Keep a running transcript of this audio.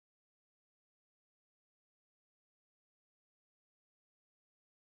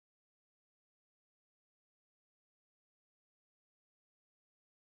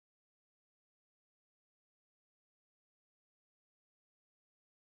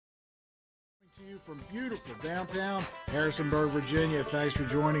to you from beautiful downtown Harrisonburg, Virginia. Thanks for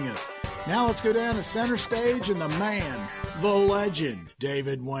joining us. Now let's go down to center stage and the man, the legend,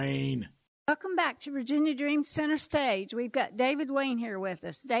 David Wayne. Welcome back to Virginia Dream Center Stage. We've got David Wayne here with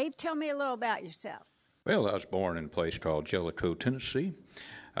us. Dave, tell me a little about yourself. Well, I was born in a place called Jellicoe, Tennessee.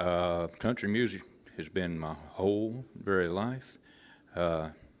 Country music has been my whole very life.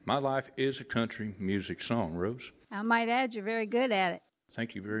 My life is a country music song, Rose. I might add, you're very good at it.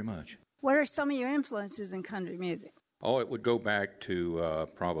 Thank you very much. What are some of your influences in country music? Oh, it would go back to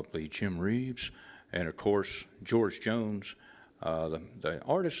probably Jim Reeves and, of course, George Jones, the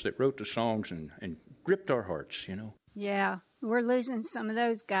artists that wrote the songs and gripped our hearts, you know. Yeah, we're losing some of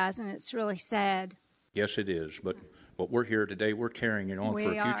those guys, and it's really sad. Yes, it is, but what we're here today, we're carrying it on for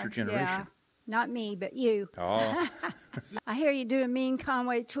a future generation. Yeah. Not me, but you. Oh. I hear you do a mean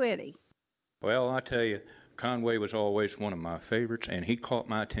Conway Twitty. Well, I tell you, Conway was always one of my favorites, and he caught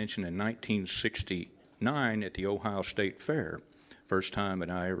my attention in 1969 at the Ohio State Fair. First time that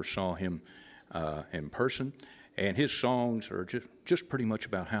I ever saw him in person. And his songs are just pretty much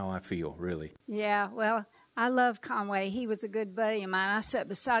about how I feel, really. Yeah, well, I love Conway. He was a good buddy of mine. I sat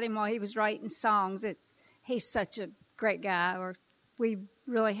beside him while he was writing songs. He's such a great guy. We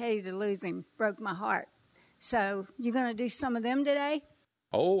really hated to lose him. Broke my heart. So you going to do some of them today?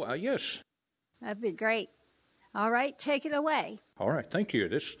 Oh, yes. That'd be great. All right, take it away. All right, thank you.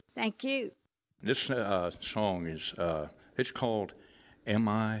 Thank you. This song is it's called "Am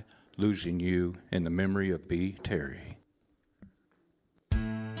I Losing You in the Memory of B. Terry."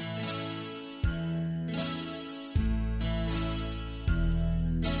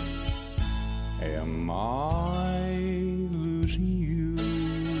 Am I losing you?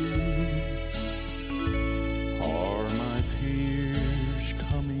 Are my fears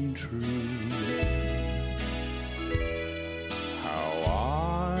coming true? How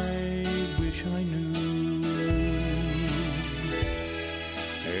I wish I knew.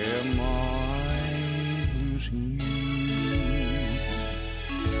 Am I losing you?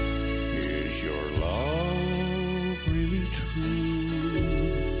 Is your love really true?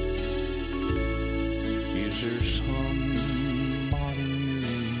 Is there somebody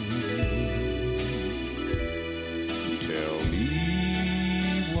new? Tell me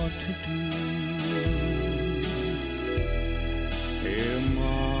what to do. Am I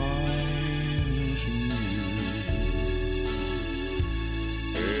losing you?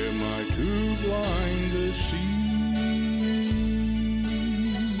 Am I too blind to see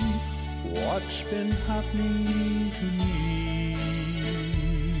what's been happening to me?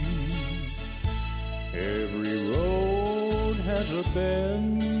 Every road has a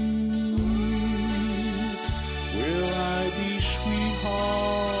bend. Will I be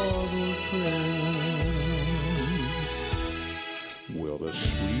sweetheart or friend? Will the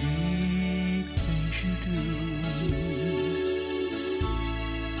sweet things you do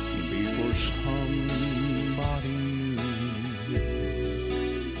be for somebody new?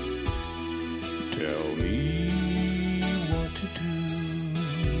 Tell me what to do.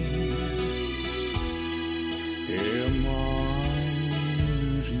 Am I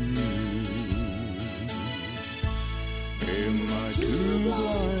losing you? Am I too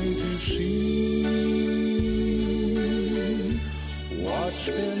blind to see what's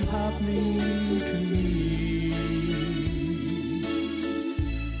been happening to me?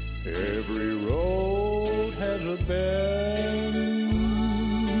 Every road has a bend.